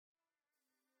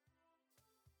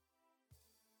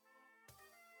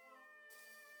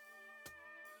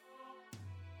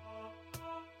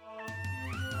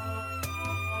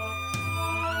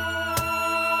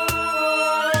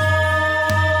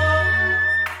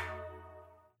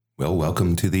Well,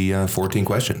 welcome to the 14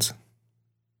 questions.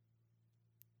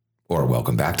 Or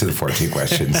welcome back to the 14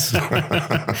 questions.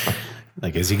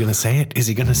 Like, is he going to say it? Is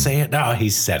he going to say it? No,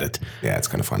 he said it. Yeah, it's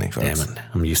kind of funny, folks. Damn it.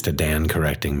 I'm used to Dan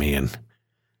correcting me and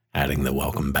adding the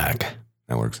welcome back.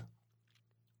 That works.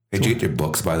 Hey, did you get your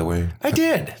books, by the way? I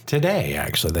did. Today,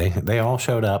 actually. They all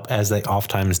showed up, as they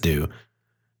oftentimes do.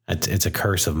 It's a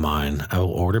curse of mine. I will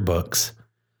order books.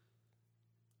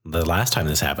 The last time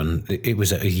this happened, it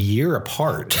was a year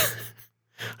apart.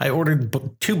 I ordered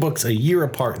 2 books a year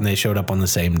apart, and they showed up on the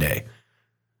same day.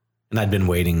 And I'd been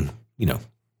waiting,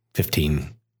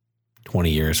 15, 20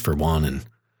 years for one and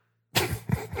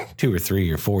 2 or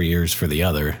 3 or 4 years for the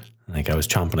other. Like, I was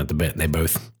chomping at the bit, and they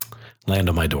both land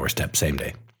on my doorstep same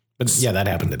day. But yeah, that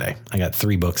happened today. I got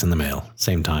 3 books in the mail,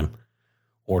 same time.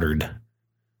 Ordered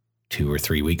 2 or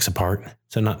 3 weeks apart.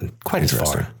 So not quite as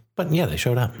far. But yeah, they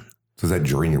showed up. So was that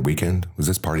during your weekend? Was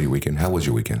this part of your weekend? How was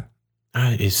your weekend?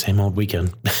 It's same old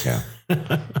weekend. Yeah.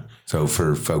 So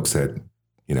for folks that,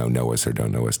 know us or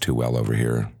don't know us too well over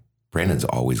here, Brandon's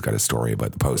always got a story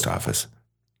about the post office.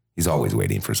 He's always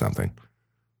waiting for something.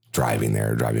 Driving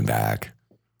there, driving back.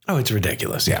 Oh, it's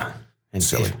ridiculous. Yeah. And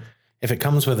silly. If it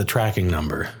comes with a tracking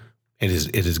number, it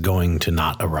is going to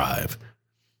not arrive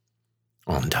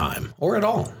on time or at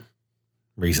all.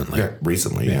 Recently.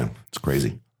 Yeah. It's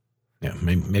crazy. Yeah,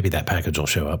 maybe that package will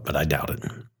show up, but I doubt it.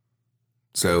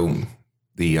 So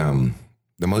the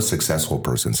most successful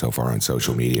person so far on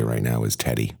social media right now is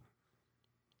Teddy,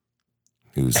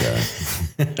 who's,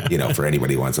 for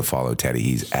anybody who wants to follow Teddy,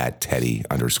 he's at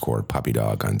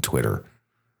Teddy_puppydog on Twitter.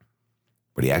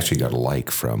 But he actually got a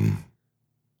like from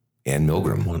Ann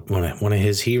Milgram. One of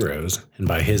his heroes. And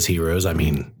by his heroes, I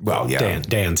mean,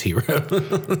 Dan's hero.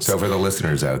 So for the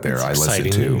listeners out there, I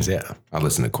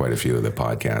listen to quite a few of the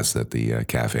podcasts that the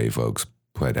cafe folks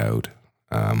put out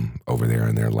over there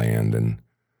in their land. And,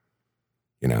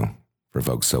 for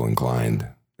folks so inclined,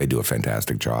 they do a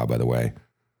fantastic job, by the way.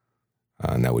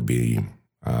 And that would be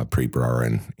Preet Brar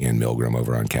and Ann Milgram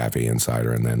over on Cafe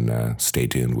Insider. And then Stay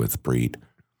Tuned with Preet.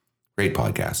 Great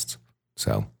podcasts.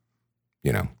 So,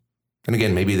 and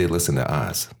again, maybe they listen to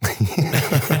us.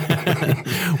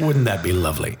 Wouldn't that be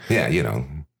lovely? Yeah,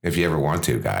 if you ever want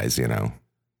to, guys,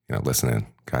 listen to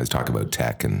guys talk about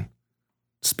tech and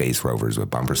space rovers with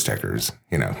bumper stickers,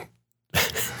 maybe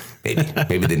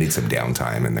they need some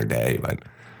downtime in their day, but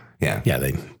yeah. Yeah,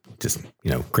 they just,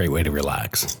 great way to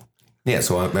relax. Yeah,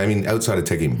 so, outside of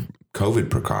taking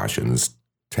COVID precautions,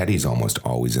 Teddy's almost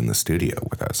always in the studio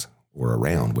with us or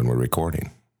around when we're recording.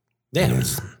 Yeah.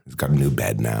 He's got a new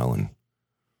bed now and,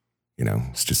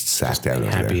 it's just sacked out over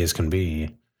there. Happy as can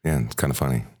be. Yeah, it's kind of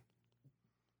funny.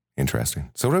 Interesting.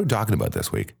 So what are we talking about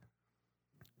this week?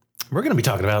 We're going to be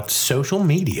talking about social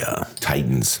media.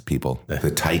 Titans, people. The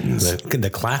Titans.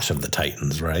 The clash of the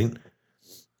Titans, right?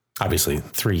 Obviously,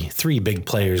 three big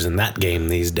players in that game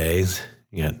these days.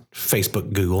 You got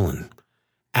Facebook, Google, and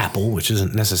Apple, which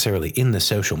isn't necessarily in the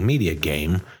social media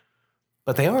game,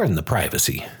 but they are in the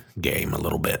privacy game a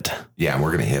little bit. Yeah, and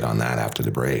we're going to hit on that after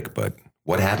the break. But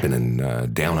what happened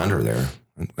in Down Under there?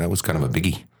 That was kind of a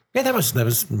biggie. Yeah, that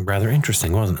was rather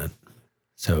interesting, wasn't it?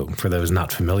 So for those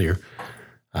not familiar,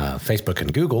 Facebook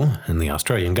and Google and the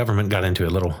Australian government got into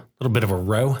a little bit of a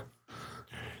row.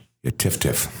 Yeah, tiff.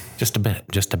 Just a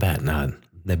bit. Now,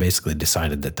 they basically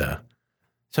decided that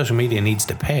social media needs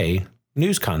to pay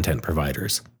news content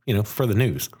providers, for the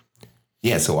news.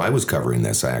 Yeah, so I was covering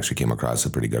this. I actually came across a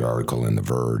pretty good article in The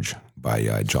Verge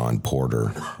by John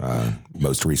Porter,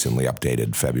 most recently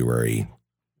updated February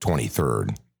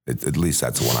 23rd. At least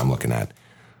that's the one I'm looking at.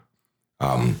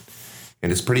 And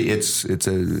it's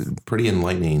a pretty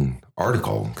enlightening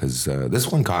article because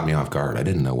this one caught me off guard. I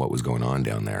didn't know what was going on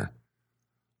down there.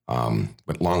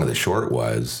 But long and the short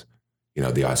was,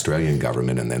 the Australian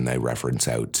government, and then they reference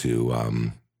out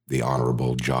to the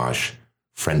Honorable Josh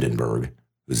Frydenberg,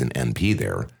 who's an MP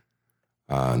there,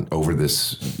 over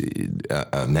this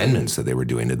amendments that they were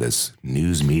doing to this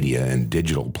news media and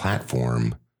digital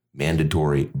platform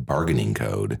mandatory bargaining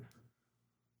code.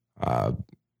 Long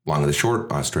and the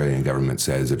short, Australian government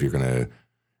says if you're going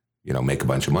to, make a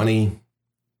bunch of money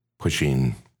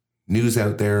pushing news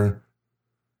out there,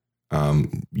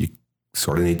 you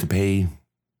sort of need to pay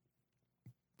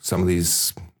some of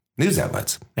these news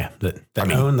outlets. Yeah,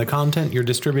 that own the content you're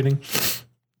distributing.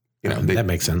 That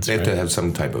makes sense. They have to have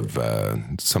some type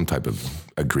of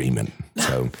agreement.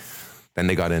 So then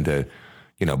they got into,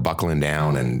 buckling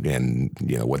down and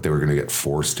what they were going to get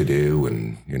forced to do,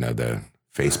 and the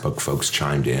Facebook folks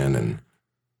chimed in, and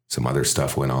some other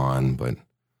stuff went on.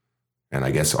 And I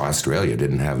guess Australia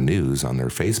didn't have news on their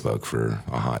Facebook for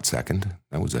a hot second.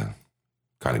 That was a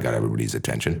kind of got everybody's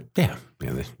attention. Yeah.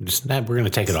 Just we're going to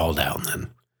take it all down then.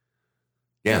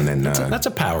 Yeah, and then that's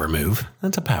a power move.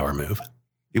 That's a power move.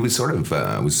 It was sort of,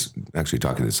 I was actually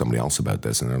talking to somebody else about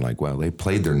this, and they're like, well, they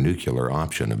played their nuclear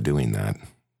option of doing that,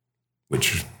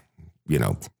 which,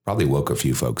 probably woke a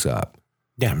few folks up.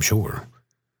 Yeah, I'm sure.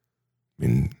 I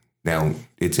mean, now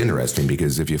it's interesting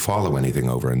because if you follow anything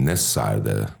over in this side of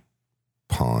the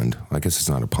pond, I guess it's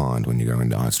not a pond when you go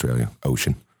into Australia,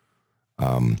 ocean.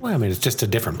 Well, I mean, it's just a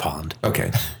different pond.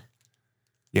 Okay.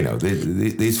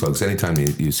 These folks, anytime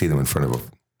you see them in front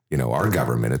of our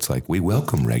government, it's like we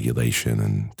welcome regulation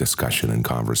and discussion and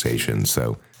conversation.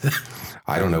 So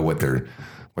I don't know what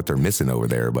they're missing over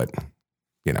there, but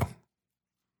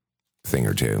thing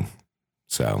or two.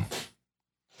 So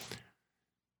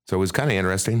it was kind of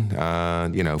interesting.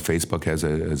 Facebook has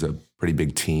a pretty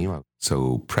big team.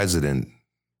 So president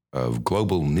of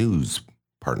Global News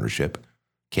Partnership,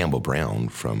 Campbell Brown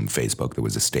from Facebook, there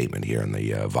was a statement here in the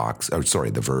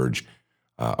the Verge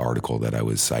article that I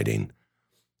was citing,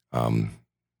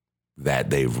 that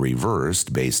they've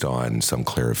reversed based on some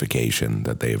clarification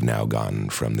that they have now gotten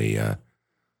from the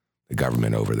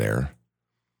government over there.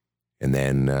 And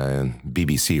then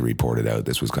BBC reported out,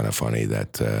 this was kind of funny,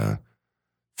 that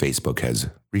Facebook has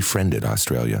refriended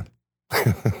Australia.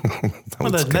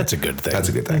 That's a good thing. That's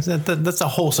a good thing. That's a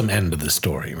wholesome end of the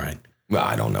story, right? Well,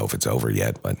 I don't know if it's over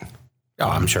yet, but...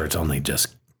 I'm sure it's only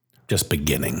just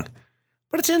beginning.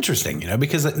 But it's interesting,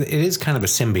 because it is kind of a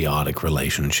symbiotic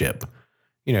relationship.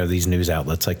 These news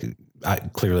outlets,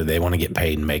 clearly they want to get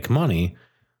paid and make money,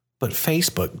 but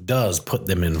Facebook does put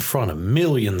them in front of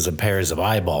millions of pairs of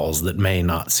eyeballs that may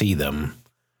not see them,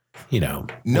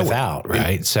 without,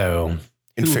 right? So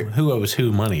who owes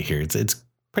who money here? It's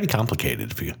pretty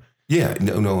complicated for you. Yeah,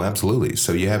 no, absolutely.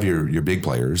 So you have your big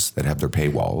players that have their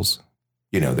paywalls,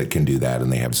 that can do that,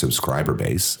 and they have a subscriber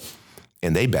base,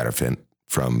 and they benefit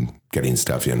from getting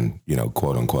stuff in,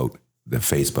 quote unquote, the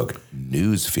Facebook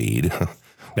news feed.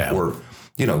 Yeah. Or,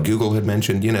 Google had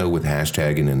mentioned, with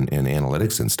hashtagging and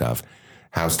analytics and stuff,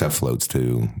 how stuff floats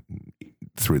through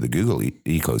the Google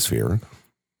ecosphere.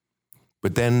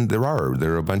 But then there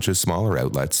are a bunch of smaller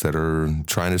outlets that are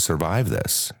trying to survive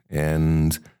this.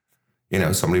 And,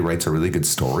 somebody writes a really good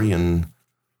story and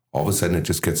all of a sudden it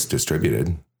just gets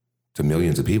distributed to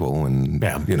millions of people. And,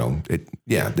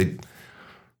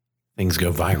 things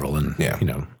go viral and,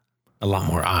 a lot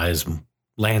more eyes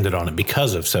landed on it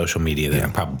because of social media than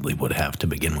it probably would have to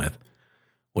begin with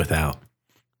without.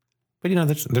 But,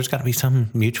 there's got to be some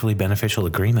mutually beneficial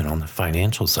agreement on the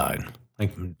financial side.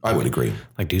 I would agree.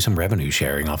 Do some revenue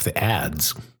sharing off the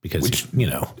ads because,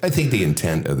 I think the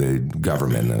intent of the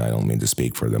government, and I don't mean to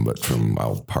speak for them, but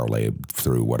I'll parlay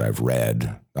through what I've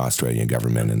read, the Australian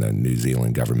government and the New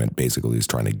Zealand government basically is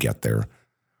trying to get there.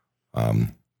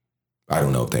 I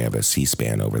don't know if they have a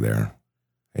C-SPAN over there.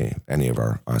 Hey, any of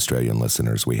our Australian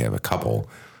listeners, we have a couple.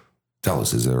 Tell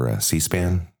us, is there a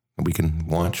C-SPAN that we can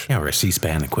watch? Yeah, or a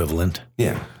C-SPAN equivalent.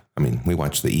 Yeah. I mean, we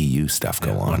watch the EU stuff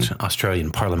go on. Watch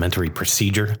Australian parliamentary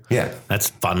procedure. Yeah. That's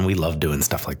fun. We love doing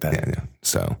stuff like that. Yeah.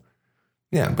 So,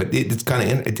 but it's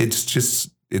kind of,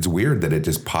 it's weird that it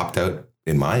just popped out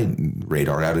in my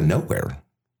radar out of nowhere.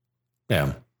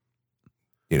 Yeah.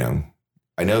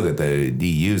 I know that the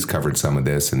EU's covered some of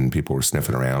this and people were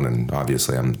sniffing around, and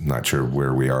obviously I'm not sure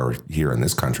where we are here in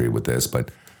this country with this,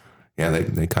 but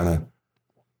they kind of,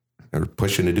 they're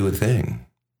pushing to do a thing.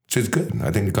 Which is good.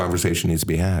 I think the conversation needs to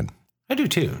be had. I do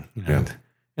too.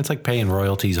 It's like paying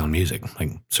royalties on music,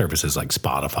 like services like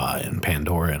Spotify and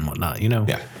Pandora and whatnot.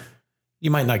 Yeah.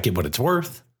 You might not get what it's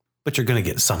worth, but you're going to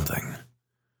get something.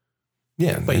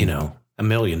 Yeah. But a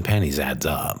million pennies adds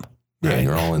up. Yeah. Right? And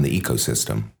you're all in the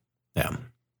ecosystem. Yeah.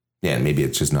 Yeah. And maybe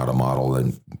it's just not a model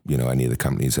that, any of the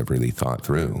companies have really thought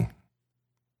through.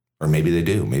 Or maybe they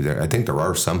do. I think there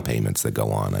are some payments that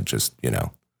go on. I just,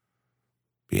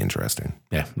 be interesting.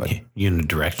 Yeah, but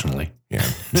unidirectionally. Yeah.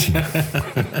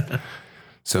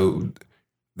 So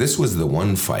this was the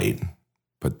one fight,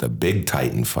 but the big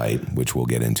Titan fight, which we'll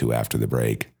get into after the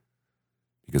break,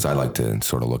 because I like to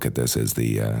sort of look at this as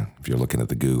if you're looking at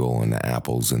the Google and the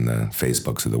Apples and the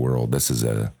Facebooks of the world, this is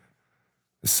a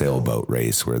sailboat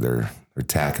race where they're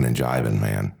tacking and jiving,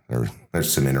 man.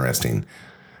 There's some interesting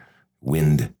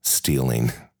wind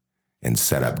stealing and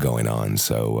setup going on.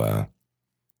 So,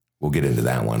 we'll get into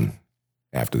that one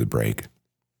after the break.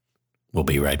 We'll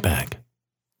be right back.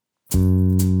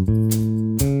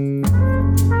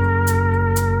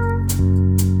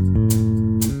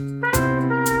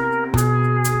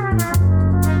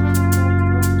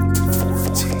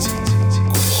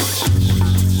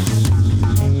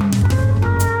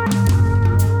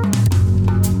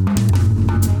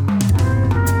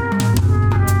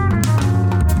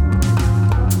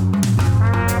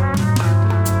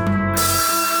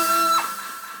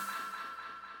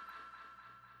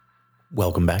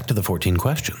 14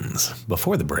 questions.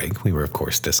 Before the break, we were, of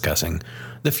course, discussing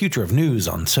the future of news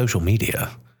on social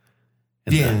media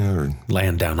in the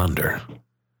land down under.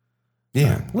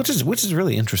 Yeah. Which is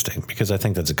really interesting because I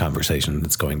think that's a conversation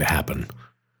that's going to happen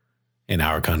in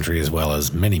our country as well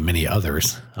as many, many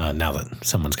others now that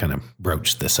someone's kind of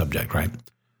broached the subject, right?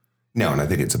 No, and I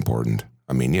think it's important.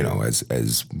 I mean,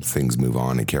 as things move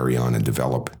on and carry on and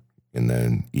develop in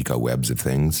the eco-webs of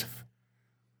things,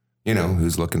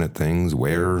 who's looking at things,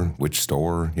 where, which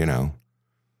store,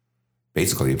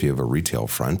 Basically, if you have a retail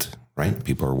front, right,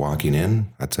 people are walking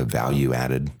in, that's a value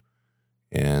added.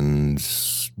 And,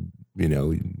 if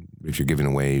you're giving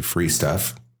away free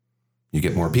stuff, you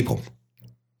get more people.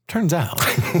 Turns out,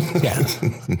 yeah.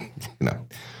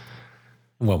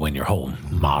 Well, when your whole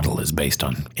model is based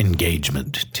on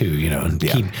engagement too,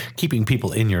 and keeping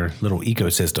people in your little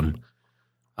ecosystem,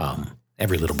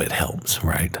 every little bit helps,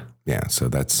 right? Yeah. So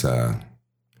that's where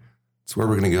we're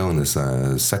going to go in this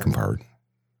second part.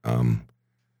 I want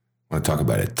to talk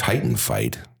about a Titan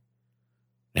fight.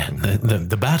 And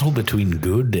the battle between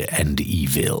good and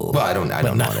evil. Well, I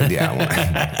don't know.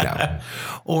 Yeah. No.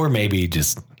 Or maybe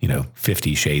just,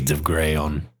 50 shades of gray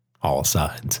on all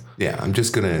sides. Yeah, I'm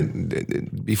just going to,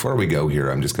 before we go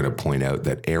here, I'm just going to point out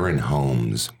that Aaron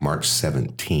Holmes, March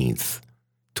 17th,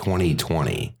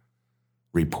 2020,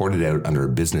 reported out under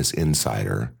Business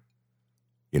Insider,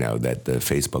 that the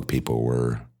Facebook people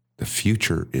were, the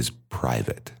future is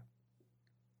private.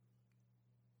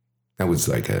 That was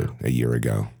like a year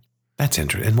ago. That's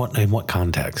interesting. In what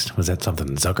context? Was that something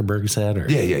Zuckerberg said? Or?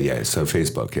 Yeah. So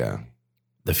Facebook, yeah.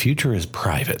 The future is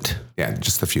private. Yeah,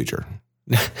 just the future.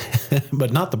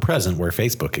 But not the present where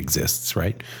Facebook exists,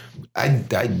 right?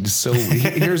 So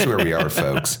here's where we are,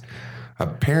 folks.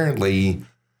 Apparently,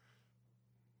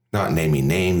 not naming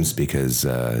names because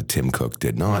Tim Cook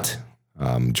did not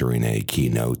during a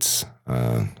keynotes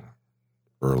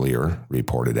earlier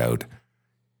reported out.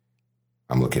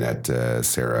 I'm looking at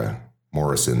Sarah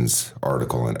Morrison's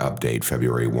article and update,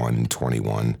 February 1,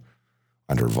 21,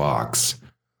 under Vox.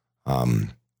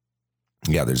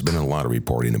 There's been a lot of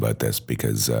reporting about this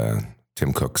because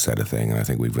Tim Cook said a thing, and I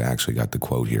think we've actually got the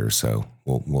quote here. So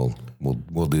we'll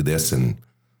do this and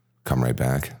come right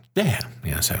back. Yeah.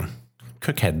 So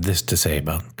Cook had this to say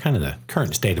about kind of the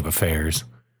current state of affairs.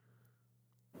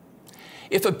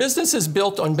 If a business is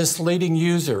built on misleading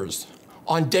users,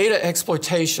 on data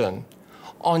exploitation,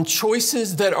 on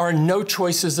choices that are no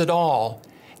choices at all,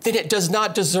 then it does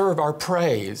not deserve our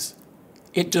praise.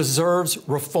 It deserves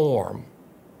reform.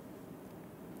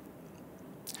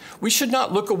 We should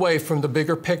not look away from the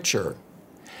bigger picture.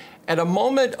 At a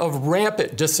moment of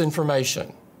rampant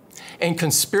disinformation and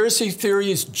conspiracy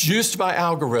theories juiced by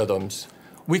algorithms,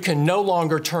 we can no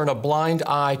longer turn a blind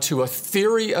eye to a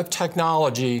theory of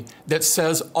technology that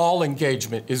says all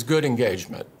engagement is good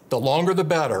engagement, the longer the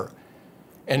better,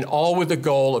 and all with the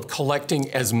goal of collecting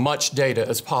as much data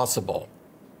as possible.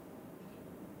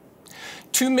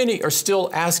 Too many are still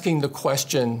asking the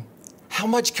question, how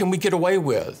much can we get away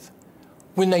with?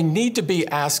 When they need to be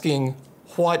asking,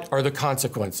 what are the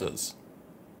consequences?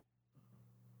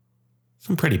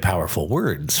 Some pretty powerful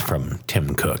words from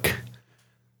Tim Cook.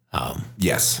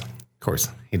 Yes. Of course,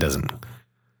 he doesn't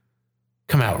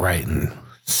come out right and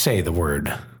say the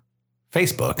word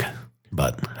Facebook,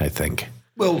 but I think...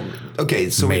 Well, okay,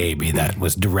 so maybe that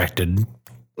was directed,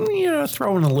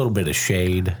 throwing a little bit of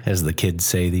shade, as the kids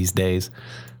say these days.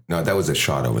 No, that was a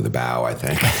shot over the bow, I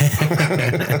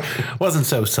think. Wasn't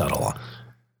so subtle.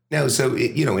 No, so,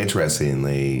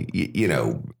 interestingly,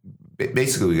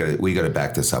 basically we got to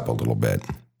back this up a little bit.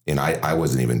 And I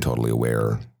wasn't even totally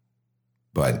aware,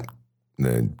 but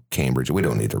the Cambridge, we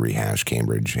don't need to rehash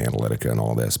Cambridge Analytica and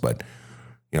all this, but,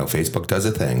 Facebook does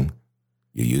a thing.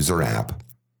 You use their app.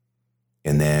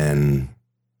 And then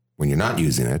when you're not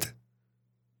using it,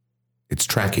 it's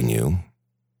tracking you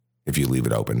if you leave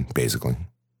it open, basically.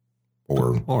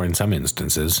 Or in some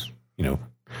instances,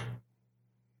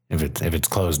 if it's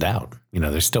closed out,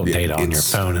 there's still data on your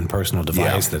phone and personal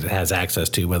device that it has access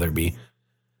to, whether it be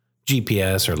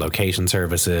GPS or location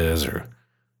services or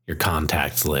your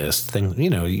contacts list. Things,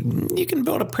 you can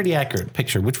build a pretty accurate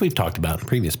picture, which we've talked about in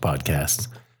previous podcasts,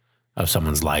 of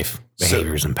someone's life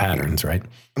behaviors and patterns, right?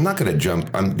 I'm not going to jump.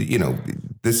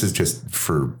 This is just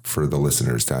for the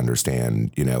listeners to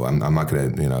understand. I'm not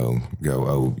going to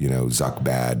go, Zuck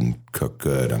bad and Cook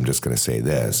good. I'm just going to say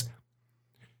this.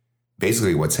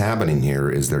 Basically, what's happening here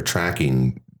is they're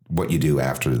tracking what you do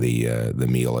after the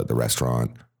meal at the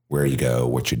restaurant, where you go,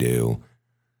 what you do,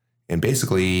 and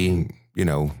basically,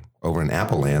 over in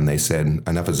Apple Land, they said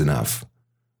enough is enough.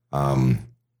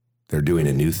 They're doing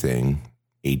a new thing.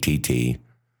 ATT,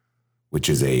 which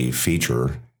is a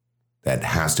feature that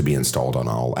has to be installed on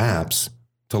all apps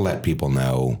to let people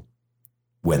know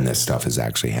when this stuff is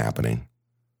actually happening.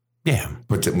 Yeah.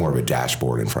 Puts it more of a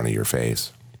dashboard in front of your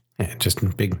face. Yeah, just a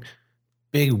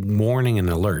big warning and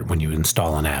alert when you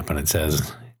install an app and it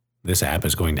says this app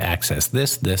is going to access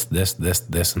this,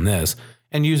 and this,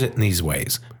 and use it in these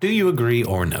ways. Do you agree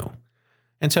or no?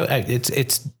 And so it's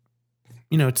it's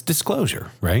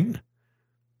disclosure, right?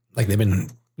 Like they've been,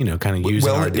 kind of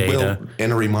using our data. Well,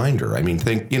 and a reminder. I mean,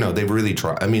 they've really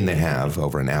tried. I mean, they have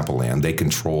over in Apple Land, they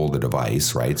control the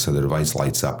device, right? So the device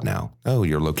lights up now. Oh,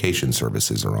 your location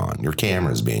services are on. Your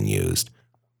camera's being used.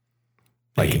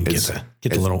 Like you get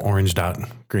the little orange dot,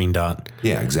 green dot.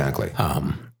 Yeah, exactly.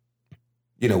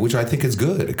 Which I think is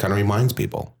good. It kind of reminds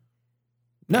people.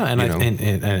 No, and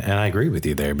I agree with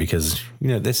you there because,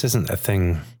 this isn't a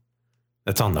thing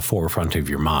that's on the forefront of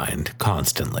your mind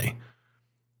constantly.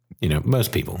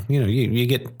 Most people, you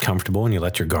get comfortable and you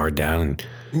let your guard down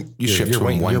and you shift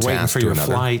from one task to another. You're waiting for your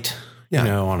flight,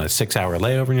 on a 6-hour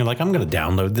layover and you're like, I'm going to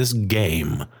download this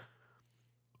game.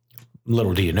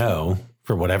 Little do you know,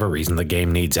 for whatever reason, the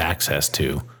game needs access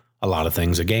to a lot of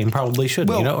things a game probably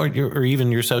shouldn't, or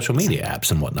even your social media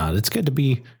apps and whatnot. It's good to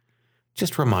be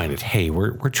just reminded, hey,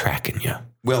 we're tracking you.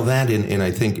 Well, that and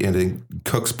I think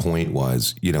Cook's point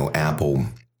was, Apple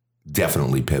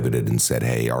definitely pivoted and said,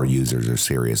 hey, our users are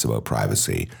serious about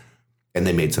privacy. And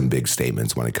they made some big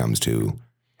statements when it comes to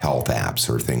health apps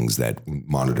or things that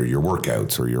monitor your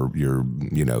workouts or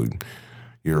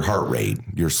your heart rate,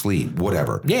 your sleep,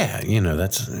 whatever. Yeah,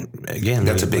 that's a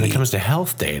biggie. When it comes to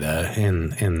health data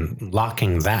and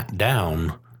locking that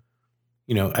down,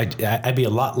 I'd be a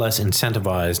lot less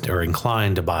incentivized or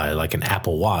inclined to buy like an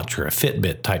Apple Watch or a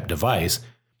Fitbit type device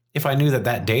if I knew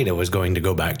that data was going to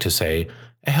go back to, say,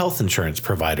 a health insurance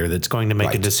provider that's going to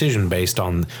make a decision based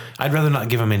on. I'd rather not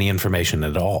give them any information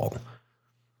at all.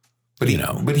 But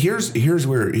but here's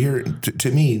where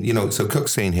to me, so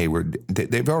Cook's saying, hey,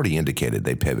 they've already indicated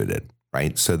they pivoted,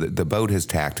 right? So the boat has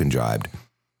tacked and jibed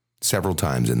several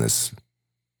times in this,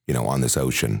 on this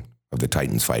ocean of the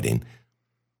Titans fighting,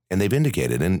 and they've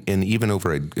indicated, and even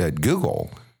over at Google,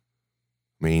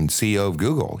 CEO of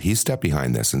Google, he stepped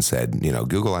behind this and said,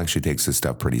 Google actually takes this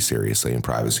stuff pretty seriously and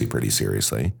privacy pretty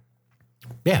seriously.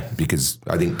 Yeah, because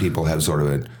I think people have sort of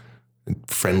a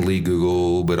friendly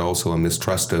Google, but also a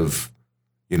mistrust of,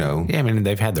 Yeah,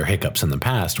 they've had their hiccups in the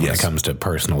past when it comes to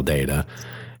personal data.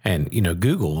 And,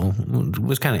 Google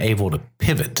was kind of able to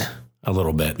pivot a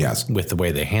little bit with the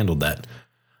way they handled that.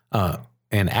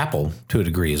 And Apple, to a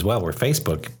degree as well, where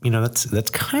Facebook, that's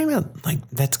kind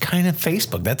of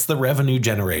Facebook. That's the revenue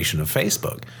generation of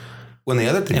Facebook. Well, the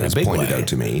other thing that's pointed out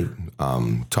to me,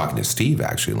 talking to Steve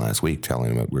actually last week,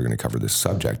 telling him that we're going to cover this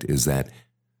subject, is that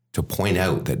to point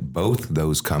out that both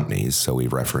those companies, so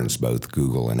we've referenced both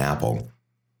Google and Apple,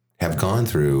 have gone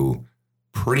through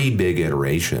pretty big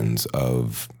iterations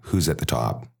of who's at the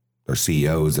top, their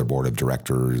CEOs, their board of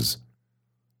directors.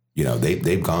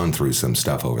 They've gone through some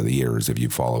stuff over the years if you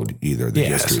followed either of the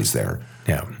histories there.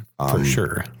 Yeah, for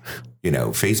sure.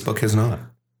 Facebook has not.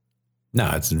 No,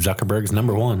 it's Zuckerberg's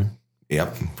number one.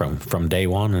 Yep. From day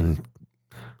one and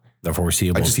the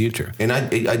foreseeable future. And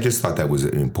I just thought that was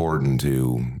important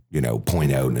to,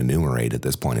 point out and enumerate at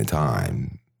this point in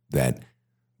time that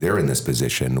they're in this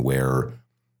position where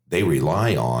they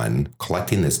rely on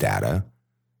collecting this data.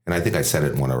 And I think I said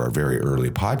it in one of our very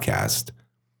early podcasts.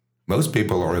 Most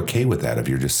people are okay with that if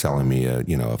you're just selling me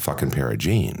a fucking pair of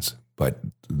jeans. But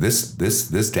this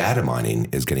data mining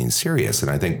is getting serious. And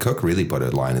I think Cook really put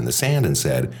a line in the sand and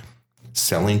said,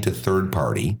 selling to third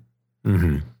party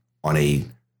on a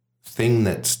thing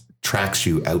that tracks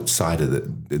you outside of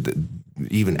the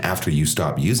even after you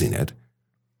stop using it,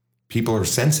 people are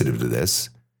sensitive to this.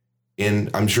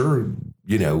 And I'm sure,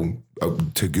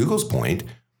 to Google's point,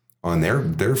 on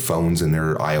their phones and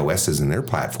their iOSs and their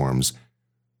platforms,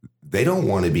 they don't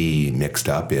want to be mixed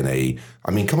up in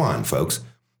come on, folks.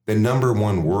 The number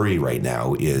one worry right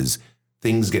now is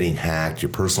things getting hacked, your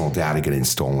personal data getting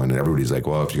stolen, and everybody's like,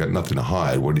 well, if you got nothing to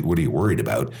hide, what are you worried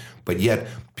about? But yet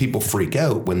people freak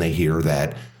out when they hear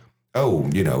that,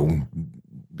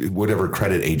 whatever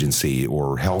credit agency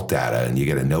or health data, and you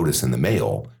get a notice in the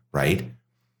mail, right?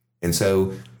 And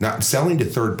so not selling to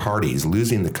third parties,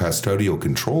 losing the custodial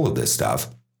control of this stuff,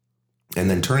 and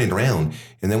then turning around,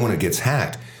 and then when it gets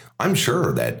hacked, I'm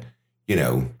sure that,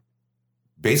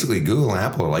 basically Google and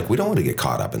Apple are like, we don't want to get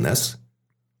caught up in this.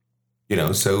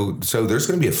 So there's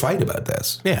going to be a fight about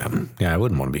this. Yeah. Yeah, I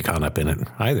wouldn't want to be caught up in it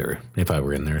either if I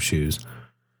were in their shoes.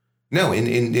 No,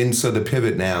 and so the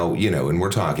pivot now, and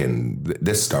we're talking,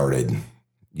 this started,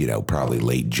 probably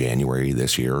late January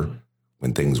this year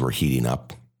when things were heating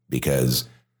up because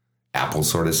Apple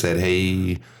sort of said,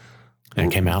 hey. And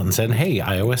it came out and said, hey,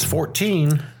 iOS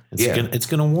 14, it's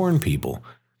going to warn people.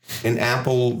 And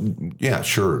Apple, yeah,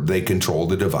 sure, they control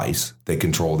the device. They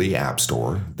control the App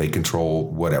Store. They control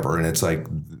whatever. And it's like,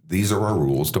 these are our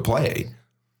rules to play.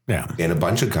 Yeah. And a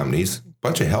bunch of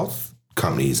health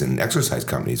companies and exercise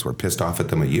companies were pissed off at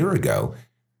them a year ago.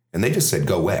 And they just said,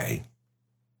 go away.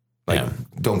 Like,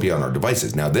 don't be on our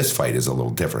devices. Now, this fight is a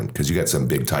little different because you got some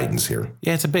big titans here.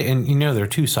 Yeah, it's a bit, and there are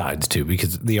two sides too,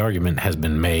 because the argument has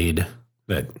been made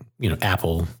that,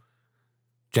 Apple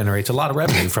generates a lot of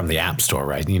revenue from the App Store,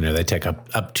 right? They take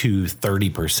up to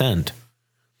 30%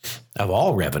 of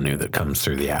all revenue that comes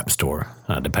through the App Store,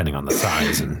 depending on the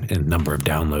size and number of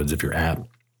downloads of your app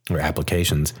or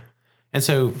applications. And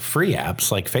so free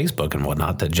apps like Facebook and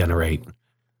whatnot that generate,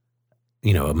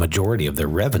 a majority of their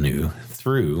revenue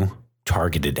through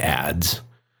targeted ads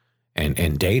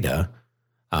and data,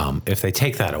 if they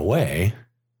take that away,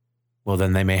 well,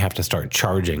 then they may have to start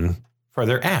charging for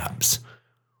their apps,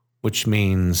 which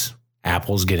means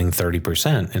Apple's getting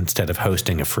 30% instead of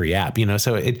hosting a free app,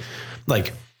 so it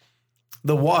like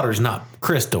the water's not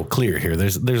crystal clear here.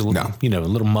 There's a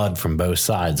little mud from both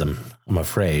sides. I'm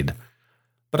afraid,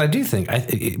 but I do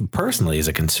think personally as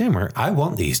a consumer, I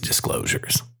want these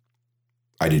disclosures.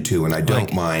 I do too. And I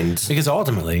don't mind because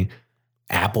ultimately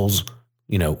Apple's,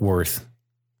 worth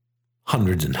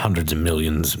hundreds and hundreds of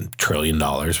millions, $1 trillion,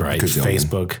 right?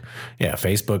 Facebook,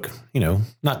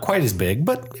 not quite as big,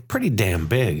 but pretty damn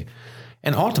big.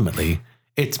 And ultimately,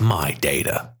 it's my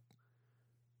data.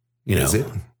 Is it?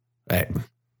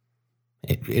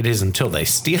 It is until they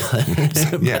steal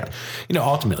it. Yeah. But,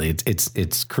 ultimately,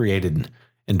 it's created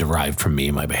and derived from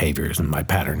me, my behaviors and my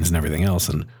patterns and everything else.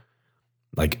 And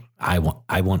like I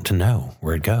want to know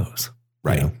where it goes.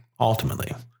 Right.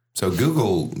 Ultimately. So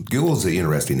Google's the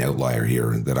interesting outlier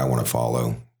here that I want to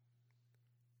follow,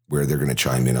 where they're going to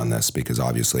chime in on this because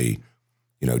obviously,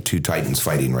 two titans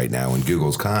fighting right now, and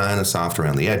Google's kind of soft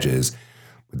around the edges,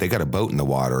 but they got a boat in the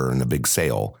water and a big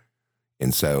sail.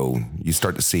 And so you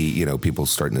start to see, people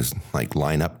starting to like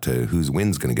line up to whose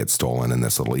wind's going to get stolen in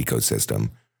this little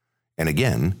ecosystem. And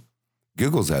again,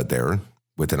 Google's out there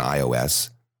with an iOS.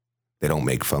 They don't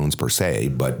make phones per se,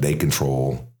 but they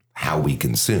control how we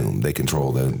consume. They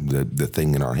control the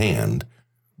thing in our hand.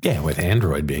 Yeah, with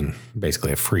Android being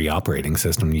basically a free operating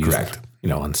system used, correct,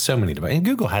 on so many devices. And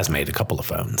Google has made a couple of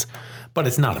phones, but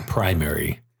it's not a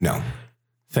primary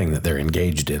thing that they're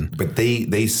engaged in. But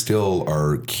they still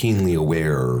are keenly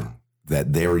aware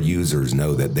that their users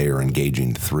know that they are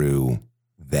engaging through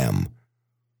them.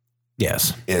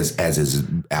 Yes. As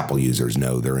Apple users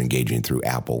know they're engaging through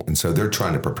Apple. And so they're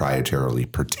trying to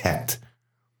proprietarily protect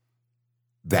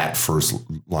that first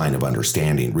line of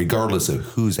understanding, regardless of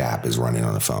whose app is running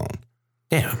on a phone.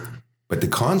 Yeah. But the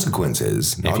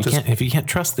consequences, if you can't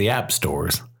trust the app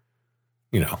stores,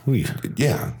 yeah.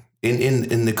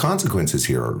 And the consequences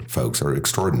here, folks, are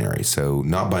extraordinary. So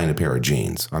not buying a pair of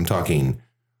jeans. I'm talking,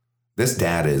 this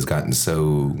data has gotten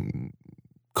so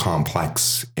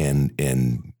complex and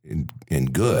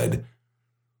good.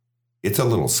 It's a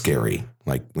little scary.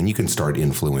 Like when you can start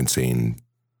influencing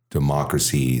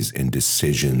democracies and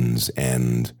decisions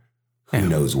and who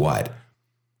knows what,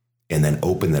 and then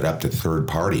open that up to third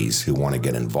parties who want to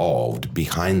get involved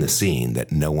behind the scene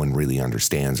that no one really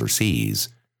understands or sees.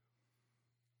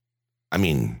 I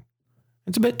mean,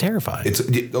 it's a bit terrifying. It's a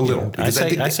little. I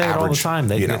say it all the time.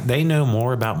 They know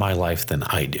more about my life than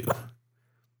I do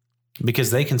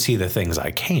because they can see the things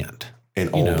I can't. And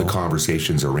all the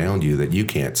conversations around you that you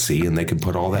can't see, and they can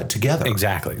put all that together.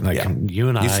 Exactly. You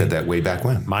and I. You said that way back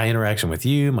when. My interaction with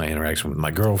you, my interaction with my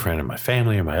girlfriend and my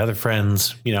family and my other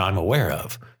friends, I'm aware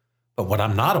of. But what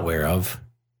I'm not aware of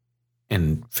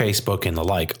in Facebook and the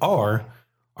like are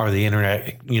the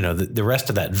internet, the rest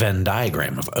of that Venn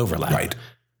diagram of overlap. Right.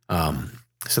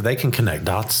 So they can connect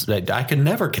dots that I can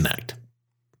never connect.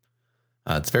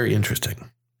 It's very interesting.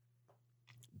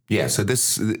 Yeah, so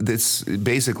this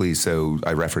basically, so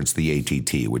I referenced the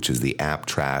ATT, which is the App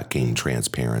Tracking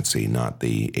Transparency, not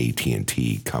the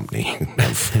AT&T company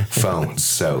of phones.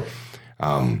 So,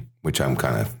 which I'm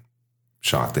kind of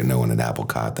shocked that no one at Apple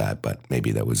caught that, but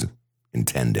maybe that was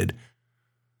intended.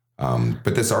 But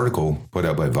this article put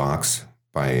out by Vox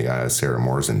by Sarah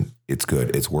Morrison, it's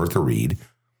good. It's worth a read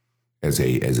as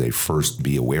a first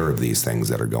be aware of these things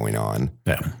that are going on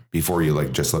before you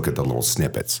just look at the little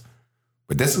snippets.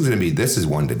 But this is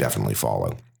one to definitely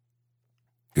follow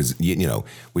because,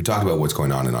 we talked about what's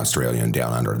going on in Australia and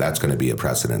Down Under. That's going to be a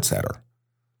precedent setter.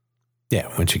 Yeah,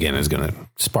 which again is going to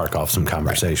spark off some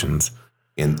conversations.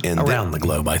 And around the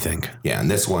globe, I think. Yeah,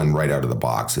 and this one right out of the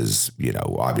box is,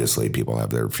 obviously people have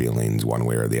their feelings one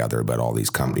way or the other about all these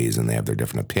companies and they have their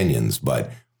different opinions.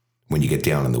 But when you get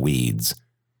down in the weeds,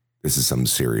 this is some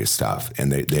serious stuff.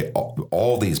 And they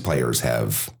all these players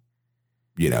have,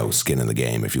 skin in the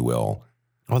game, if you will.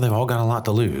 Well, they've all got a lot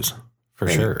to lose, for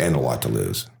sure. And a lot to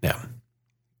lose. Yeah.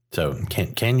 So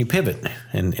can you pivot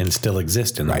and still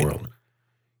exist in the world?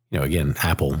 Again,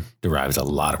 Apple derives a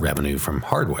lot of revenue from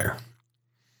hardware.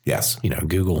 Yes.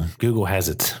 Google has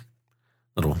its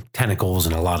little tentacles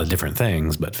and a lot of different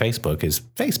things, but Facebook is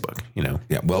Facebook,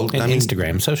 Yeah, well, and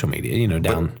Instagram, social media,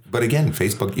 down. But again,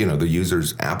 Facebook, the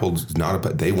users, Apple's not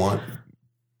they want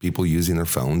people using their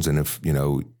phones. And if,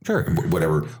 sure,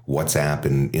 whatever WhatsApp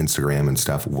and Instagram and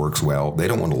stuff works well, they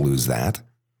don't want to lose that.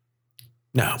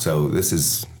 No. So this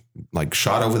is like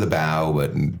shot over the bow,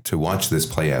 but to watch this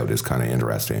play out is kind of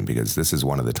interesting because this is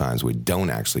one of the times we don't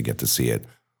actually get to see it,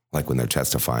 like when they're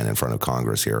testifying in front of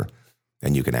Congress here,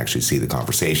 and you can actually see the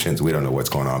conversations. We don't know what's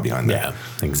going on behind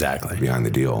behind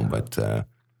the deal, but this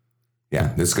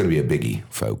is going to be a biggie,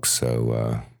 folks.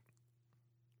 So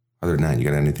other than that, you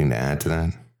got anything to add to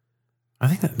that? I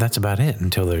think that's about it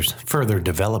until there's further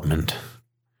development.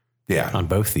 Yeah, on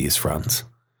both these fronts.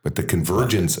 But the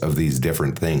convergence of these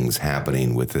different things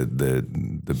happening with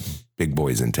the big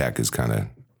boys in tech is kind of,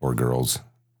 or girls,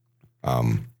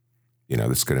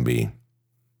 this is going to be.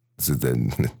 This is the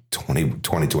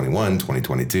 2021,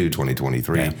 2022,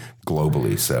 2023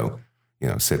 globally. So,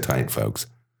 sit tight, folks.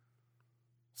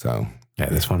 So. Yeah,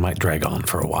 this one might drag on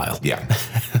for a while. Yeah.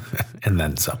 And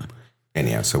then some.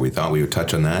 Anyhow, so we thought we would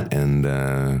touch on that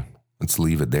and let's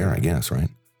leave it there, I guess, right?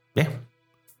 Yeah.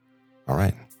 All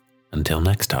right. Until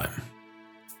next time.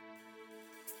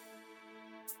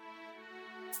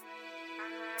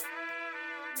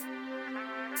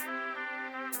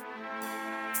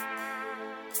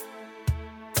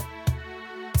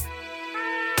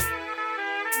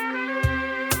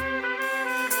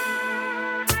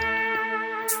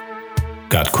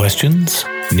 Got questions?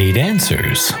 Need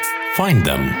answers? Find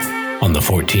them on the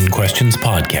 14 Questions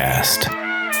Podcast.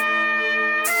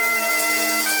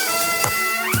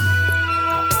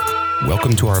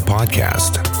 Welcome to our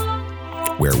podcast,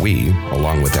 where we,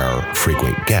 along with our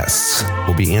frequent guests,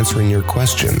 will be answering your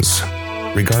questions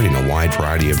regarding a wide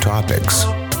variety of topics,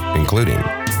 including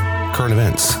current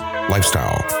events,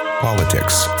 lifestyle,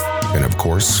 politics, and of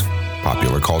course,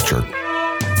 popular culture.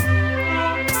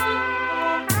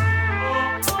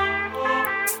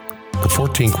 The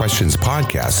 14 Questions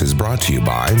Podcast is brought to you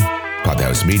by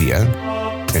Podhouse Media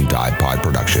and Dive Pod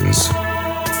Productions.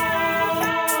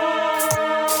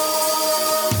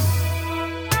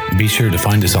 Be sure to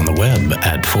find us on the web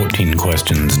at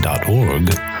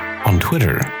 14questions.org, on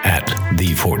Twitter at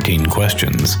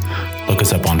The14Questions. Look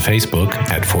us up on Facebook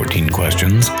at 14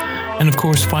 Questions, and of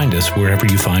course find us wherever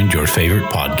you find your favorite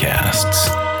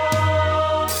podcasts.